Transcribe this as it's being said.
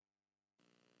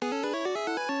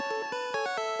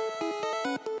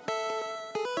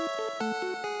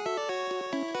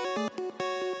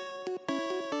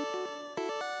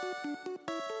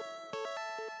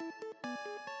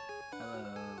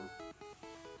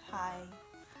Hi.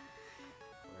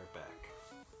 We're back.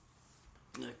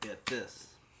 Look at this.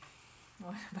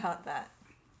 What about that?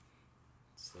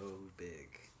 So big.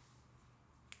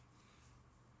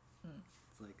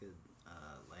 It's like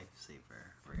a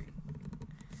lifesaver, right?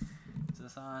 Is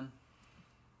this on?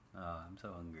 Oh, I'm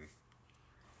so hungry.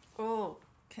 Oh,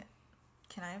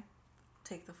 can I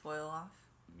take the foil off?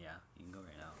 Yeah, you can go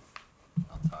right now.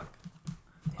 I'll talk.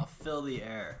 I'll fill the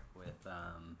air with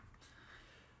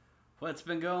what's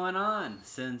been going on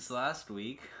since last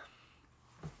week.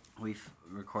 We've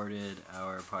recorded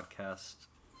our podcast,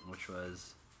 which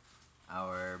was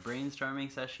our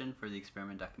brainstorming session for the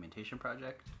experiment documentation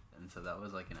project, and so that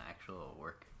was like an actual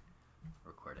work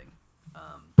recording.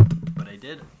 But I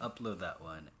did upload that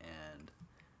one and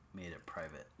made it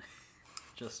private,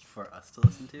 just for us to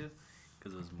listen to,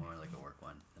 because it was more like a work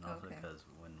one, and also because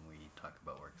when we talk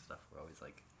about work stuff, we're always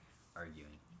like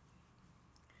arguing.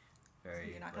 Very.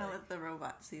 So you're not gonna let the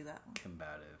robot see that one.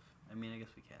 Combative. I mean, I guess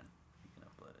we can. We can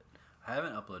upload it. I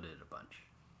haven't uploaded a bunch.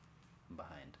 I'm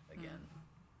behind again.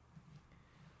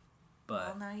 But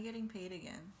well, now you're getting paid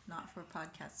again. Not for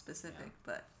podcast specific,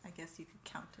 but I guess you could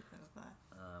count it as that.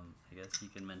 I guess you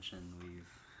can mention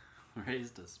we've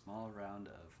raised a small round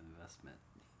of investment.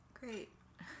 Great.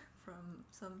 From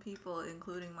some people,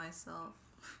 including myself.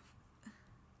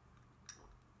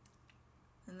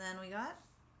 And then we got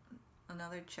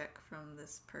another check from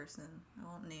this person. I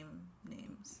won't name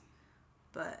names.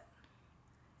 But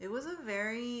it was a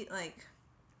very, like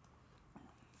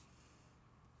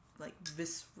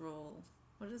visceral.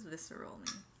 What does visceral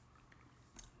mean?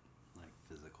 Like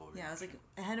physical reaction. Yeah, I was like,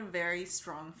 I had a very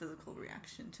strong physical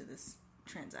reaction to this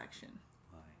transaction.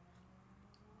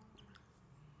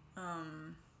 Why?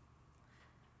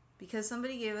 Because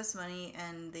somebody gave us money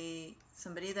and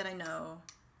somebody that I know,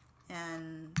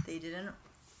 and they didn't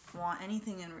want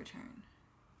anything in return.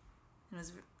 It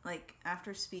was like,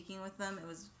 after speaking with them, it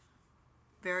was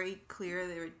very clear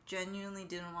they genuinely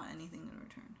didn't want anything in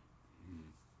return.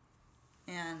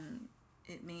 And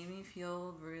it made me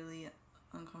feel really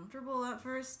uncomfortable at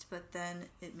first, but then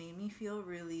it made me feel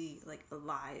really like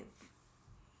alive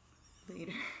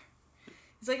later.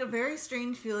 It's like a very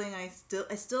strange feeling. I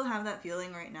still have that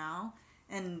feeling right now,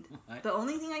 and the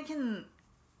only thing I can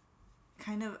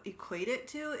kind of equate it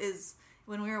to is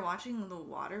when we were watching The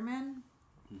Watermen.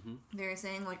 They were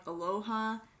saying like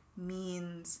aloha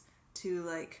means to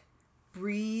like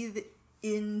breathe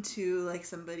into like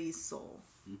somebody's soul.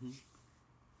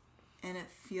 And it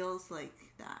feels like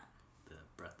that. The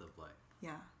breath of life.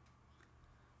 Yeah.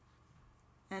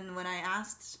 And when I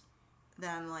asked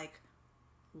them, like,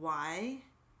 why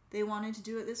they wanted to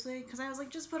do it this way, because I was like,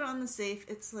 just put it on the safe.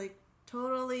 It's, like,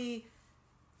 totally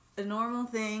a normal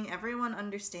thing. Everyone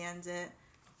understands it.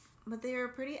 But they were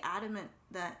pretty adamant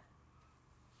that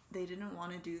they didn't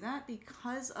want to do that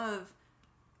because of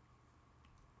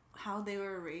how they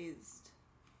were raised.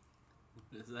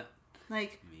 What does that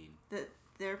mean? That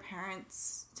their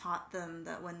parents taught them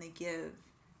that when they give,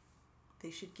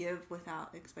 they should give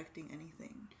without expecting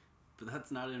anything. But that's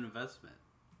not an investment.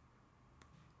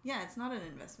 Yeah, it's not an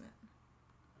investment.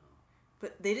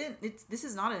 But they didn't. This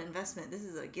is not an investment. This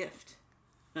is a gift.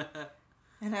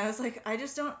 And I was like, I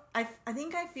just don't. I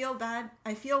think I feel bad.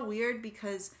 I feel weird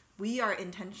because we are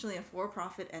intentionally a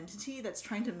for-profit entity that's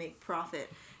trying to make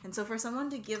profit. And so for someone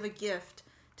to give a gift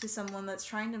to someone that's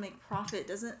trying to make profit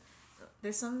doesn't.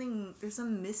 There's some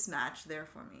mismatch there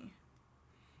for me.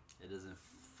 It doesn't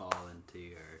fall into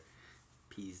your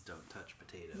peas don't touch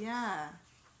potatoes. Yeah.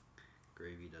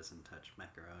 Gravy doesn't touch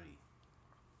macaroni.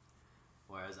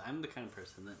 Whereas I'm the kind of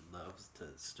person that loves to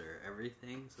stir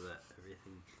everything so that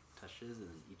everything touches, and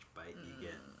then each bite you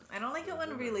get. I don't like it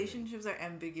when relationships are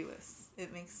ambiguous.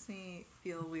 It makes me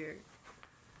feel weird.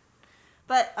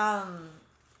 But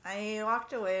I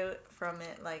walked away from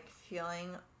it like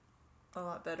feeling a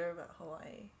lot better about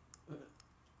Hawaii.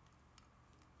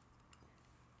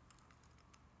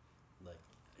 Like,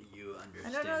 you understand.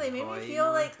 I don't know, they made Hawaii me feel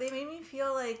more? like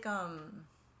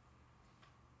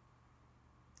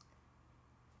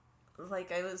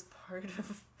like I was part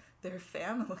of their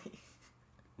family.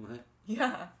 What?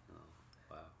 Yeah. Oh,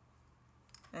 wow.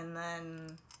 And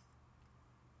then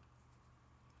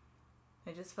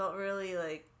I just felt really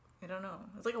like, I don't know,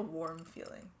 it was like a warm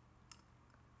feeling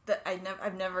that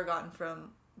I've never gotten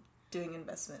from doing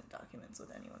investment documents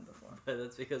with anyone before. But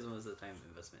that's because most of the time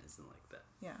investment isn't like that.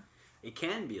 Yeah. It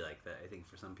can be like that. I think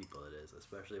for some people it is,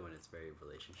 especially when it's very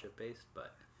relationship based,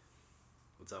 but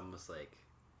it's almost like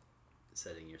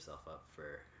setting yourself up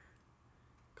for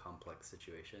complex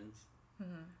situations.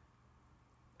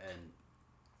 And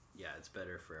yeah, it's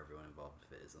better for everyone involved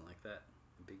if it isn't like that,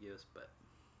 ambiguous, but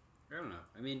I don't know.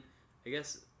 I mean, I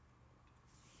guess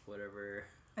whatever.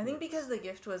 I think because the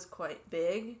gift was quite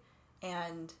big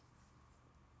and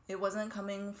it wasn't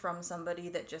coming from somebody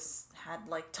that just had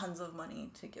like tons of money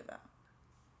to give out.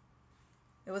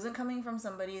 It wasn't coming from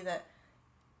somebody that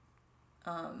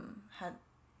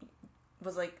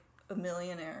was like a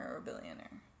millionaire or a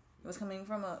billionaire. It was coming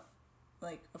from a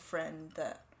friend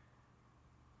that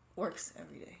works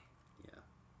every day. Yeah.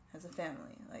 Has a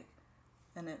family,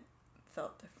 and it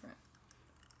felt different.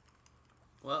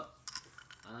 Well,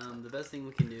 the best thing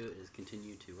we can do is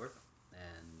continue to work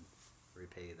and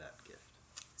repay that gift.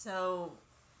 So,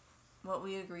 what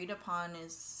we agreed upon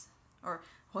is, or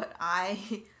what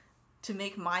to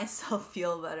make myself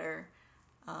feel better,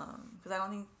 because I don't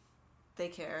think they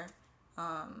care.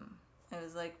 It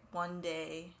was like one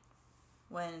day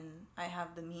when I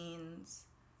have the means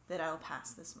that I'll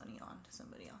pass this money on to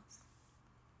somebody else.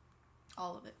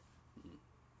 All of it. Mm-hmm.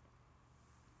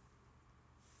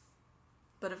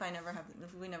 But if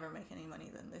we never make any money,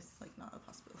 then there's like not a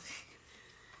possibility.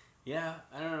 Yeah,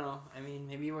 I don't know. I mean,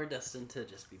 maybe we're destined to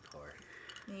just be poor.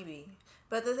 Maybe.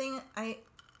 But the thing, I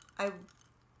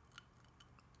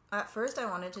at first I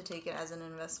wanted to take it as an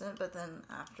investment, but then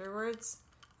afterwards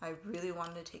I really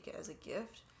wanted to take it as a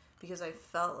gift because I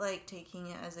felt like taking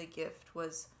it as a gift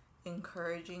was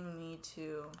encouraging me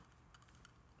to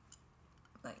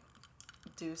like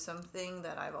do something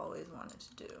that I've always wanted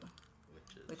to do,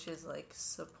 which is like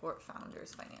support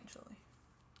founders financially.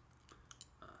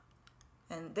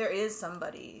 And there is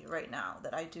somebody right now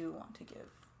that I do want to give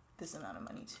this amount of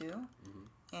money to.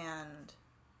 Mm-hmm. And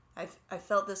I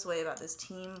felt this way about this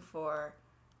team for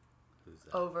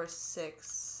over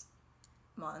 6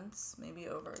 months, maybe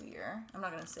over a year. I'm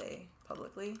not going to say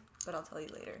publicly, but I'll tell you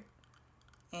later.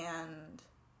 And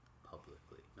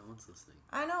publicly, no one's listening.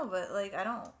 I know, but like I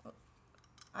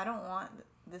don't want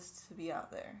this to be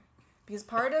out there, because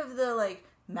part of the like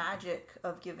magic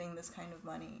of giving this kind of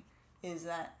money is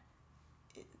that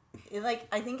it like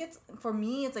I think it's for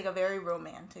me it's like a very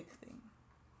romantic thing.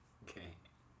 Okay.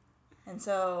 And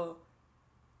so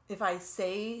if I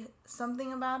say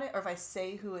something about it or if I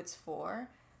say who it's for,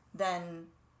 then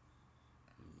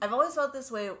I've always felt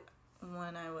this way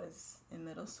when I was in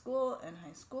middle school and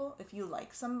high school. If you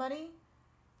like somebody,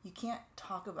 you can't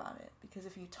talk about it, because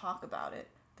if you talk about it,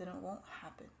 then it won't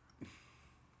happen.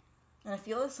 And I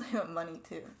feel this way about money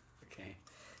too. Okay.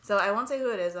 So I won't say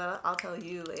who it is. I'll tell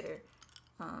you later.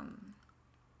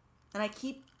 And I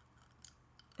keep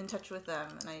in touch with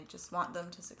them, and I just want them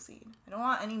to succeed. I don't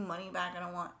want any money back.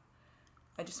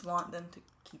 I just want them to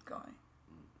keep going.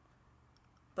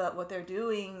 But what they're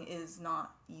doing is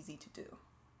not easy to do.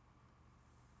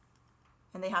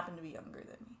 And they happen to be younger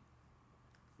than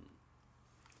me.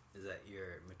 Is that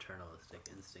your maternalistic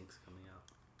instincts coming out?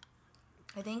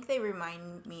 I think they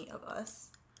remind me of us.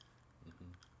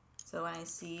 Mm-hmm. So when I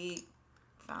see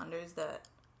founders that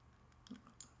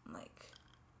like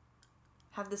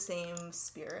have the same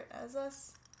spirit as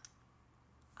us,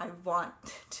 I want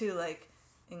to like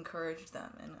encourage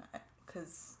them, and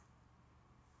because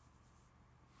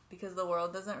the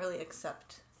world doesn't really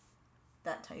accept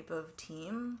that type of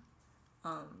team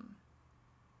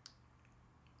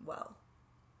well.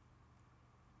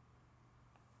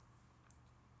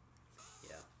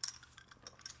 Yeah.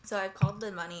 So I've called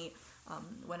the money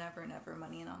whenever never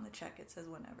money, and on the check it says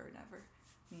whenever never,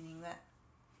 meaning that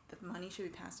the money should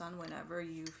be passed on whenever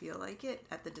you feel like it,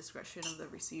 at the discretion of the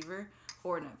receiver,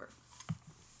 or never.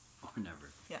 Or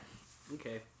never. Yeah.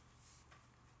 Okay.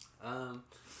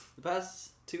 The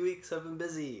past 2 weeks have been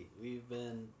busy.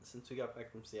 Since we got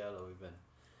back from Seattle, we've been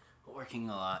working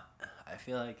a lot. I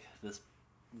feel like this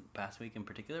past week in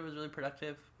particular was really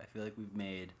productive. I feel like we've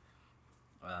made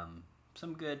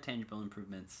some good tangible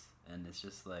improvements, and it's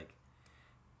just like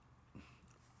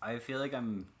I feel like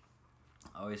I'm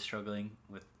always struggling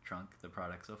with Trunk, the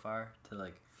product so far, to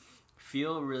like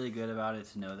feel really good about it,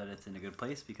 to know that it's in a good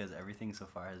place, because everything so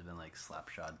far has been like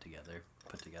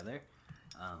put together.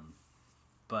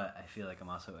 But I feel like I'm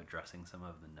also addressing some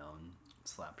of the known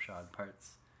slapshod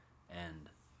parts, and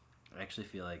I actually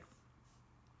feel like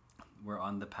we're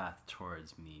on the path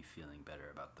towards me feeling better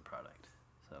about the product.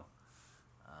 So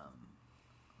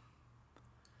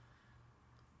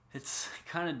it's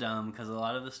kind of dumb, because a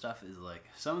lot of the stuff is like,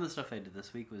 some of the stuff I did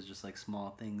this week was just like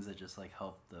small things that just like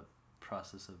help the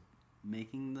process of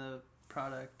making the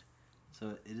product.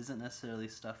 So it isn't necessarily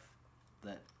stuff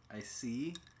that I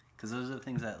see, because those are the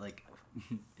things that like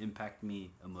impact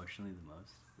me emotionally the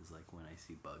most, is like when I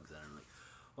see bugs and I'm like,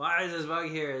 why is this bug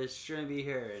here? This shouldn't be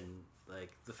here. And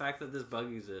like the fact that this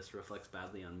bug exists reflects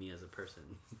badly on me as a person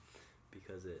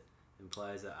because it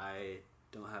implies that I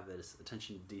don't have this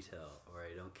attention to detail, or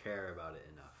I don't care about it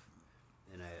enough,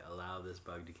 and I allow this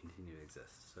bug to continue to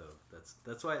exist. So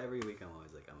that's why every week I'm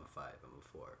always like, I'm a 5, I'm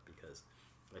a 4, because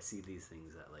I see these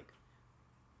things that like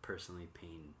personally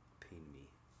pain me.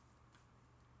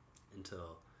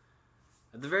 Until,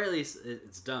 at the very least,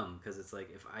 it's dumb, because it's like,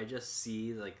 if I just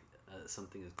see like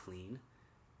something is clean,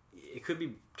 it could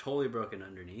be totally broken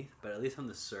underneath, but at least on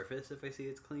the surface, if I see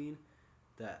it's clean,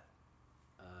 that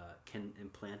can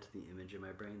implant the image in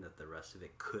my brain that the rest of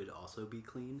it could also be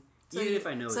clean, so even if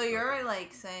I know. So it's you're broken.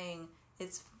 like saying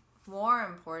it's more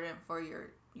important for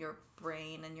your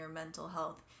brain and your mental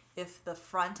health if the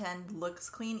front end looks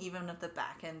clean, even if the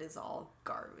back end is all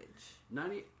garbage.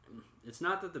 It's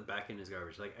not that the back end is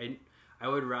garbage. Like I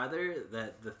would rather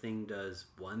that the thing does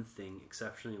one thing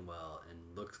exceptionally well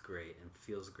and looks great and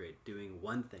feels great doing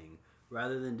one thing,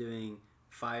 rather than doing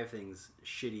 5 things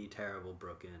shitty, terrible,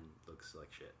 broken, looks like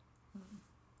shit. Mm-hmm.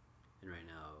 And right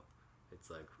now, it's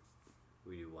like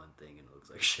we do one thing and it looks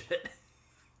like shit.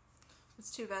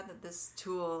 It's too bad that this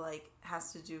tool like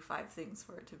has to do 5 things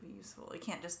for it to be useful. It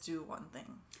can't just do one thing.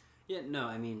 Yeah, no,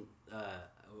 I mean,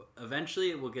 eventually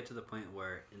it will get to the point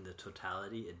where in the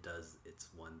totality it does its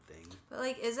one thing. But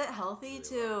like, is it healthy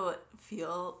to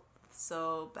feel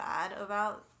so bad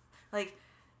about, like,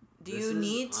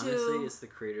 honestly, it's the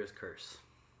creator's curse.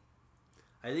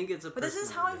 I think it's a. But this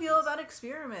is how I feel about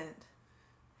Experiment.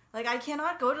 Like, I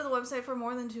cannot go to the website for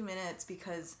more than 2 minutes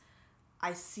because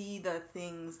I see the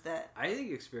things that... I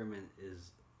think Experiment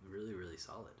is really, really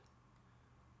solid.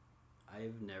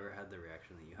 I've never had the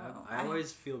reaction that you have. I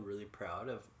always feel really proud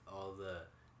of all the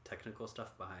technical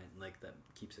stuff behind, like, that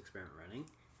keeps Experiment running.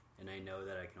 And I know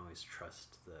that I can always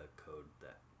trust the code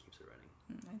that keeps it running.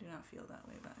 I do not feel that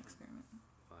way about Experiment.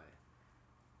 Why?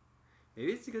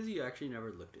 Maybe it's because you actually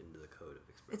never looked into the code of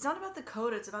Experiment. It's not about the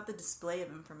code, it's about the display of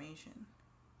information.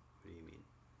 What do you mean?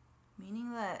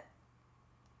 Meaning that...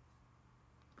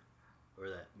 Or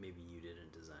that maybe you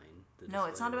didn't design the display. No,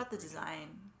 it's not about the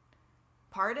design.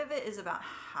 Part of it is about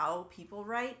how people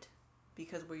write,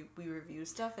 because we review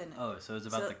stuff and... Oh, so it's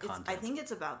about the content. I think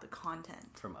it's about the content.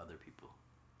 From other people.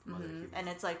 From other humans. And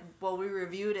it's like, well, we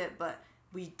reviewed it, but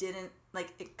we didn't...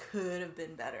 Like, it could have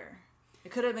been better.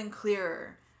 It could have been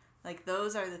clearer. Like,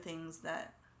 those are the things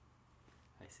that...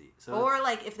 I see. So or,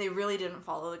 like, if they really didn't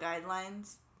follow the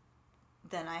guidelines,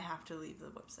 then I have to leave the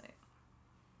website.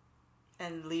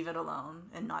 And leave it alone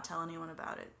and not tell anyone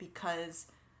about it. Because...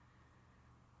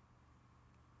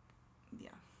 Yeah.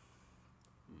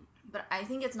 But I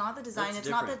think it's not the design. That's it's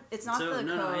different. not the code.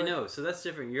 No, I know. So that's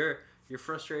different. You're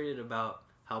frustrated about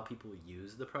how people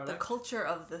use the product. The culture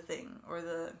of the thing, or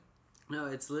the... No,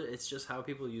 it's just how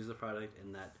people use the product,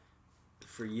 and that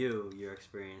for you, your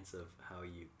experience of how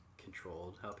you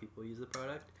controlled how people use the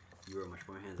product, you were much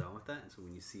more hands-on with that, and so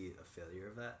when you see a failure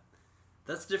of that,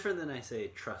 that's different than I say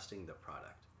trusting the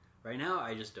product. Right now,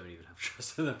 I just don't even have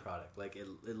trust in the product. Like,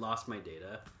 it lost my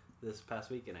data this past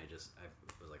week, and I was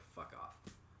like, fuck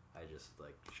off. I just,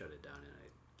 like, shut it down, and I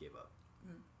gave up.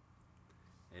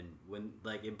 And when,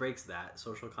 like, it breaks that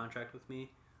social contract with me,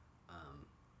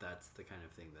 that's the kind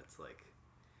of thing that's, like,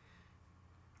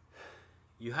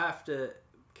 you have to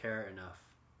care enough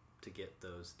to get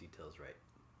those details right.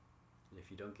 And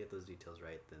if you don't get those details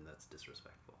right, then that's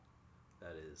disrespectful.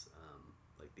 That is,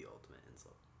 like, the ultimate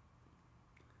insult.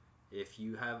 If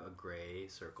you have a gray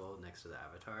circle next to the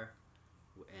avatar,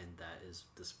 and that is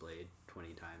displayed 20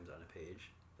 times on a page,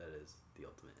 that is the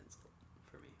ultimate insult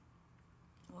for me.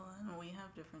 Well, and we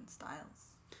have different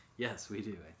styles. Yes, we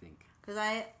do, I think. Because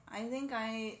I think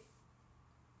I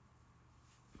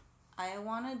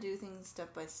want to do things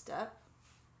step by step.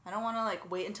 I don't want to, like,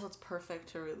 wait until it's perfect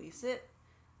to release it.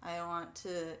 I want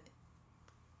to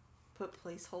put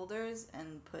placeholders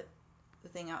and put the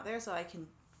thing out there so I can...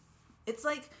 It's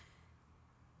like...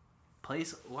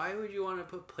 Why would you want to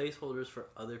put placeholders for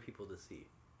other people to see?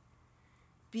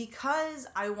 Because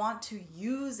I want to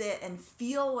use it and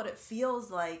feel what it feels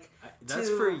like. That's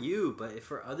for you, but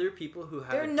for other people who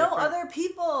have... There are no other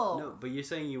people. No, but you're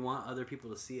saying you want other people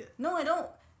to see it. No, I don't.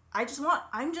 I just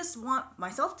want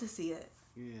myself to see it.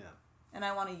 Yeah. And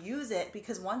I want to use it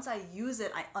because once I use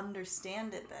it, I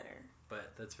understand it better.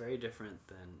 But that's very different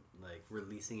than, like,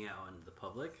 releasing it out into the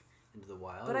public, into the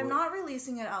wild. But I'm not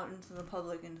releasing it out into the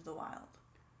public, into the wild.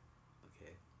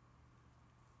 Okay.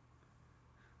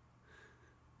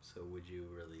 So would you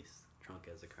release Trunk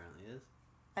as it currently is?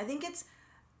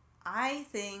 I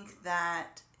think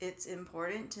that it's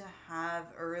important to have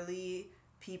early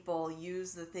people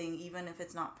use the thing, even if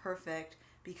it's not perfect,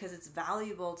 because it's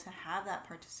valuable to have that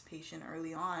participation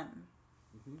early on.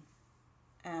 Mm-hmm.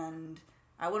 And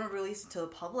I wouldn't release it to the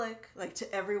public, like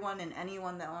to everyone and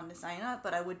anyone that wanted to sign up,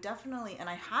 but I would definitely, and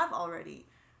I have already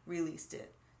released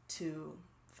it to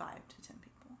 5 to 10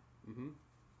 people. Mm-hmm.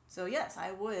 So yes,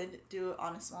 I would do it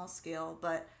on a small scale,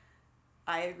 but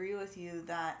I agree with you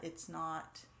that it's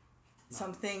not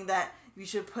something that you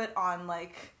should put on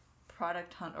like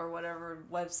Product Hunt or whatever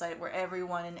website where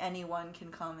everyone and anyone can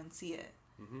come and see it.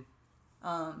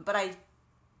 Mm-hmm. But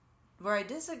where I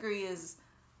disagree is,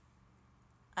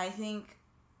 I think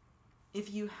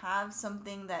if you have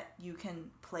something that you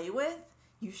can play with,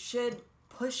 you should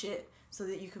push it so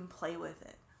that you can play with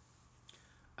it.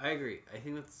 I agree. I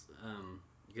think that's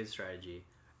a good strategy.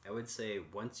 I would say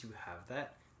once you have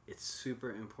that, it's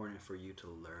super important for you to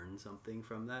learn something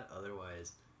from that.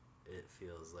 Otherwise, it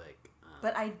feels like...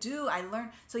 But I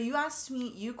learn. So you asked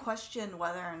me, you questioned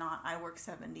whether or not I work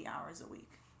 70 hours a week.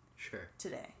 Sure.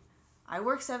 Today. I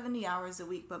work 70 hours a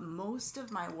week, but most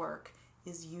of my work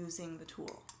is using the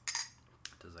tool.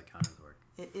 Does that count as work?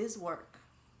 It is work.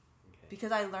 Okay.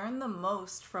 Because I learn the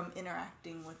most from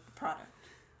interacting with the product.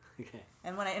 Okay.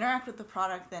 And when I interact with the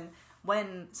product, then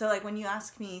when you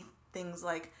ask me things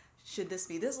like, should this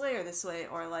be this way or this way,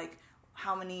 or like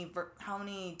how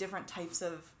many different types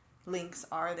of links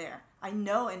are there, I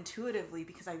know intuitively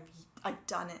because I've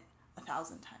done it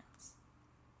 1,000 times.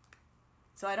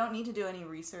 So I don't need to do any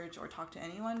research or talk to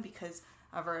anyone because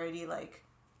I've already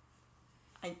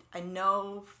I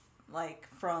know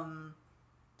from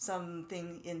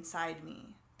something inside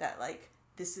me that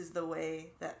this is the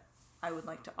way that I would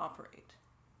like to operate.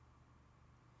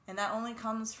 And that only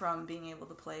comes from being able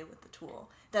to play with the tool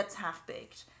that's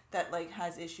half-baked, that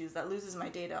has issues, that loses my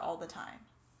data all the time.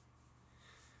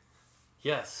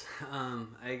 Yes,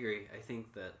 I agree. I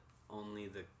think that only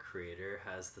the creator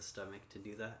has the stomach to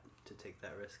do that, to take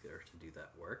that risk or to do that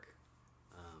work,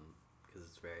 because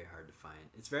it's very hard to find.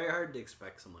 It's very hard to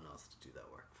expect someone else to do that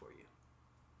work for you.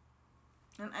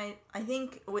 And I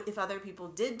think if other people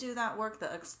did do that work,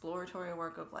 the exploratory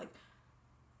work of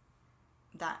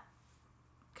that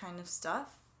kind of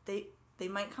stuff, they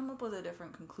might come up with a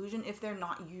different conclusion if they're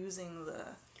not using the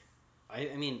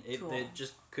I mean, tool. They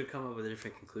just could come up with a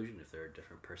different conclusion if they're a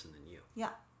different person than you. Yeah.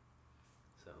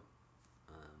 So,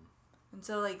 and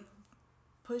so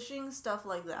pushing stuff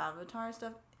like the avatar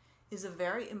stuff is a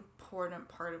very important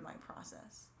part of my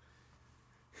process.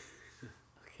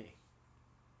 Okay.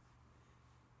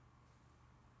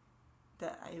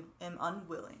 That I am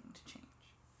unwilling to change.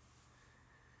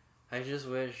 I just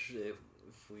wish if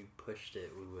we pushed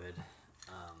it, we would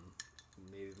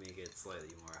maybe make it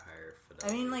slightly more higher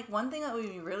fidelity. I mean, one thing that would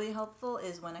be really helpful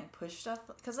is when I push stuff,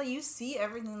 because you see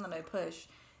everything that I push.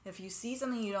 If you see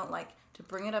something you don't like, to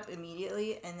bring it up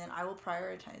immediately, and then I will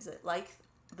prioritize it. Like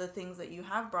the things that you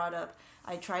have brought up,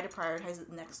 I try to prioritize it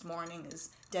the next morning. Is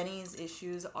Denny's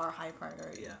issues are high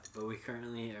priority. Yeah, but we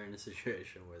currently are in a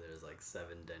situation where there's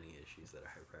 7 Denny issues that are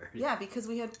high priority. Yeah, because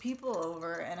we had people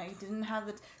over, and I didn't have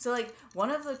the... So, one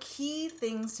of the key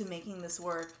things to making this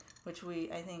work, which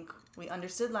I think we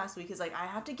understood last week, is, I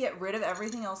have to get rid of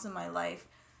everything else in my life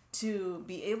to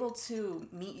be able to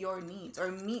meet your needs,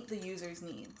 or meet the user's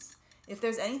needs. If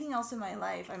there's anything else in my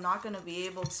life, I'm not going to be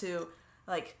able to,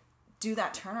 do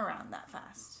that turnaround that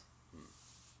fast.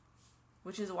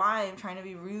 Which is why I'm trying to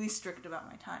be really strict about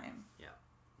my time. Yeah.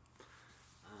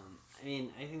 I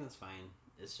mean, I think that's fine.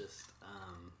 It's just,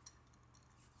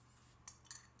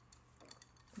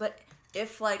 But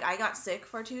if, I got sick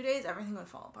for 2 days, everything would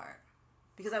fall apart.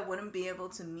 Because I wouldn't be able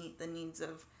to meet the needs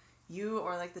of you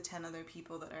or, the 10 other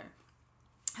people that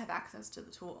have access to the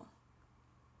tool.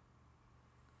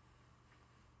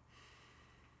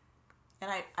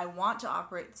 And I want to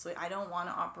operate this way. I don't want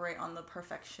to operate on the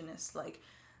perfectionist,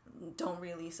 don't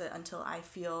release it until I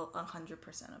feel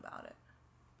 100% about it.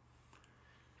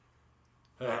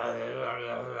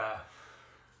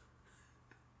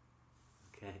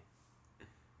 Okay.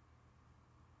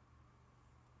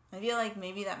 I feel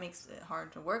maybe that makes it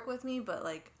hard to work with me, but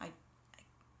I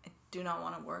do not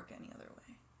want to work any other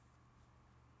way.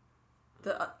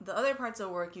 The other parts of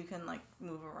work you can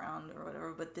move around or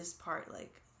whatever, but this part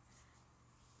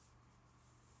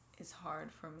is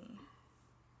hard for me.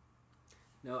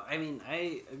 No, I mean,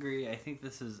 I agree. I think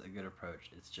this is a good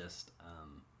approach. It's just,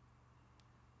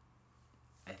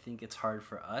 I think it's hard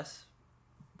for us,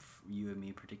 you and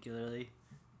me particularly,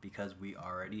 because we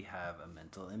already have a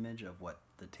mental image of what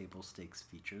the table stakes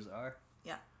features are.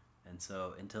 Yeah. And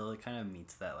so until it kind of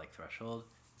meets that threshold,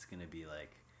 it's going to be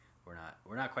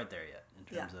we're not quite there yet in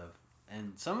terms of,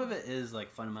 and some of it is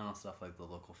fundamental stuff like the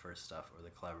local first stuff or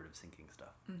the collaborative syncing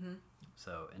stuff. Mm-hmm.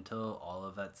 So until all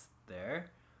of that's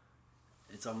there,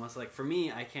 it's almost like, for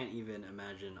me, I can't even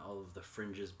imagine all of the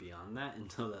fringes beyond that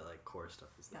until that, like, core stuff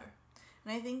is there.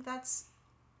 And I think that's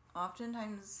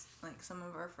oftentimes, like, some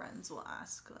of our friends will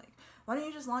ask, like, why don't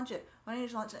you just launch it? Why don't you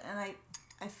just launch it? And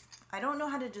I don't know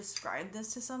how to describe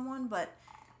this to someone, but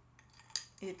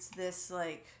it's this,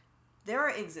 like, there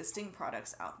are existing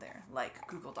products out there, like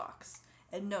Google Docs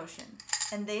and Notion,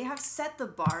 and they have set the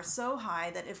bar so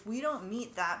high that if we don't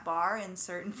meet that bar in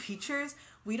certain features,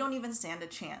 we don't even stand a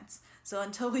chance. So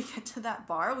until we get to that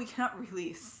bar, we cannot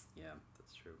release. Yeah,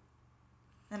 that's true.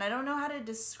 And I don't know how to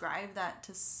describe that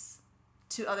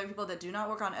to other people that do not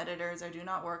work on editors or do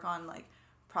not work on, like,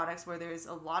 products where there's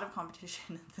a lot of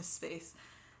competition in this space,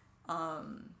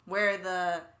 where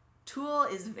the tool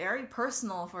is very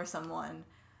personal for someone,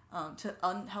 to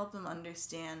help them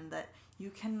understand that you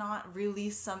cannot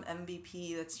release some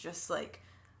MVP that's just, like,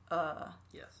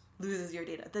 loses your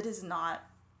data. That is not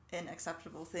an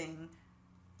acceptable thing.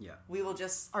 Yeah.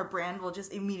 Our brand will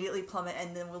just immediately plummet,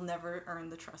 and then we'll never earn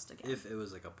the trust again. If it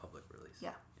was like a public release.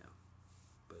 Yeah. Yeah.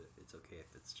 But it's okay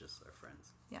if it's just our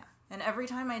friends. Yeah. And every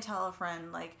time I tell a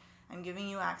friend, like, I'm giving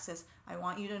you access, I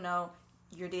want you to know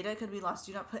your data could be lost.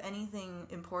 Do not put anything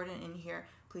important in here.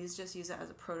 Please just use it as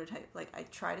a prototype. Like, I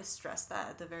try to stress that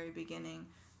at the very beginning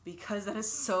because that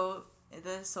is so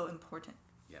important.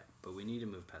 Yeah. But we need to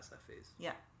move past that phase.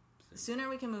 Yeah. The sooner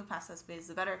we can move past that phase,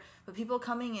 the better. But people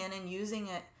coming in and using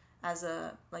it as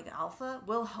a, like, alpha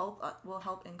will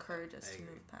help encourage us to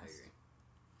move past. I agree.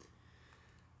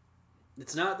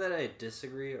 It's not that I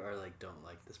disagree or, like, don't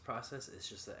like this process. It's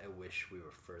just that I wish we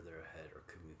were further ahead or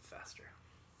could move faster.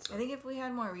 So, I think if we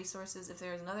had more resources, if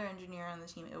there was another engineer on the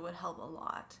team, it would help a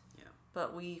lot. Yeah.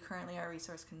 But we currently are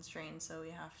resource constrained, so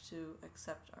we have to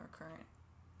accept our current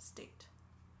state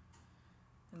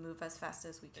and move as fast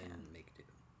as we can. And make do.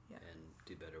 Yeah. And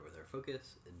do better with our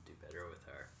focus and do better with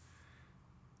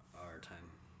our time.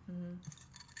 Mm-hmm.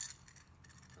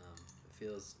 It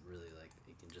feels really like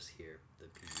you can just hear the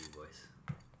PG voice.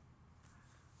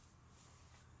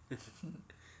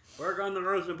 Work on the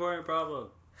most important problem.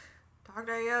 Talk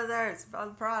to users about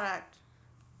the product.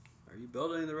 Are you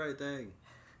building the right thing?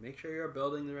 Make sure you're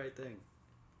building the right thing.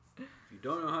 If you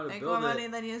don't know how to Make build more money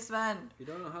than you spend. If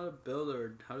you don't know how to build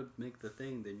or how to make the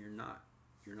thing, then you're not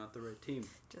the right team.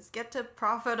 Just get to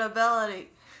profitability.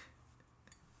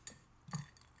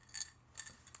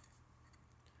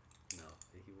 No,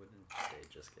 he wouldn't say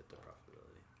just get to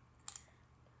profitability.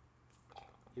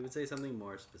 He would say something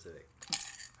more specific.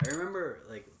 I remember,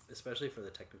 like, especially for the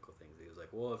technical things, he was like,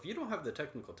 well, if you don't have the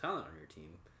technical talent on your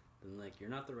team, then, like, you're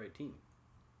not the right team.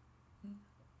 He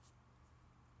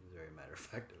was very matter of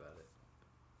fact about it.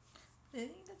 I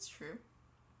think that's true.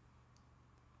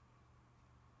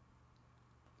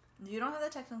 You don't have the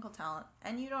technical talent,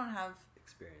 and you don't have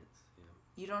Experience, yeah.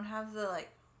 You don't have the, like,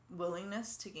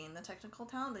 willingness to gain the technical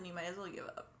talent, then you might as well give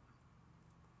up.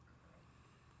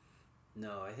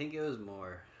 No, I think it was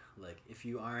more, like, if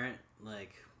you aren't,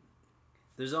 like,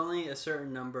 there's only a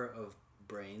certain number of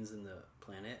brains in the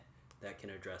planet that can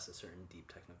address a certain deep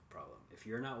technical problem. If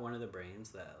you're not one of the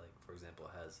brains that, like, for example,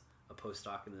 has a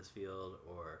postdoc in this field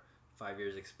or 5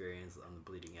 years experience on the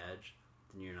bleeding edge,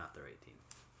 then you're not the right team.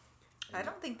 And I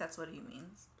don't think that's what he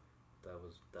means. That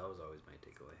was always my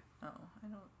takeaway. Oh,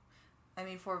 I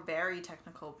mean, for very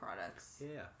technical products.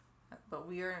 Yeah. But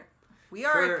we are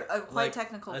For, a quite like,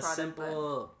 technical a product.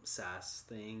 simple SaaS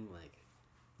thing, like,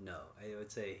 no. I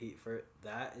would say for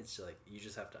that, it's like, you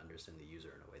just have to understand the user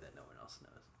in a way that no one else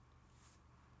knows.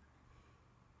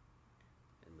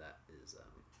 And that is,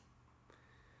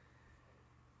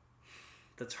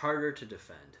 that's harder to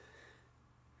defend.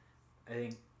 I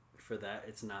think for that,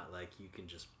 it's not like you can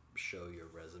just show your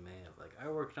resume of, like, I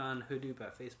worked on Hadoop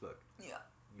at Facebook. Yeah.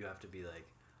 You have to be like,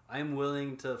 I'm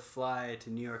willing to fly to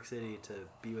New York City to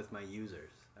be with my users.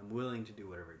 I'm willing to do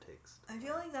whatever it takes. I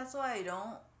feel like that's why I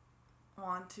don't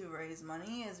want to raise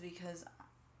money, is because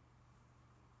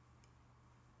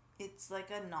it's like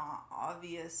a not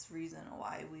obvious reason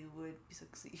why we would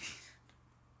succeed.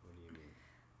 What do you mean?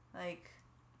 Like,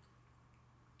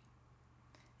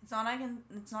 it's not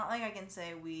like I can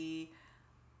say we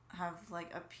have,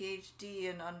 like, a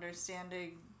PhD in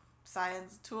understanding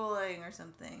science tooling or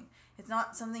something. It's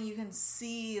not something you can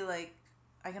see, like,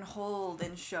 I can hold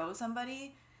and show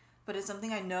somebody, but it's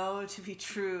something I know to be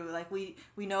true. Like, we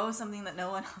know something that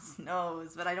no one else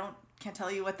knows, but can't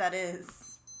tell you what that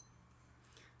is.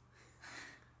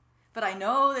 But I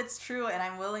know it's true, and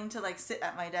I'm willing to, like, sit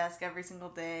at my desk every single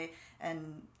day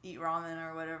and eat ramen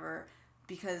or whatever,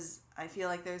 because I feel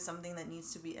like there's something that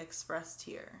needs to be expressed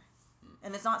here.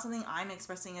 And it's not something I'm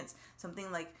expressing, it's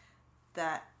something, like,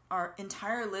 that our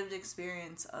entire lived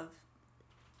experience of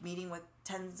meeting with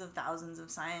tens of thousands of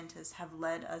scientists have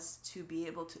led us to be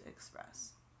able to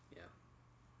express. Yeah.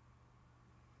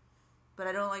 But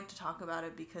I don't like to talk about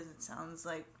it because it sounds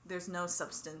like there's no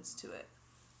substance to it.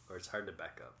 Or it's hard to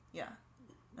back up. Yeah.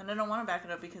 And I don't want to back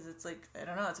it up because it's like, I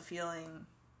don't know, it's a feeling.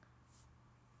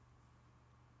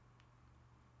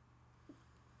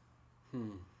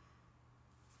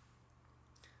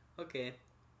 Okay.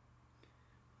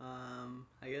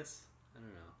 I guess, I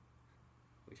don't know.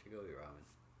 We should go eat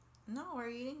ramen. No, we're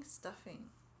eating stuffing.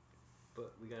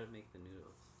 But we gotta make the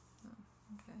noodles. Oh,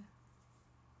 okay.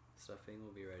 Stuffing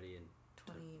will be ready in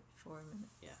 24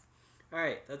 minutes. Yeah.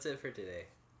 Alright, that's it for today.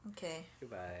 Okay.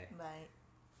 Goodbye. Bye.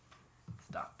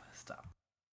 Stop.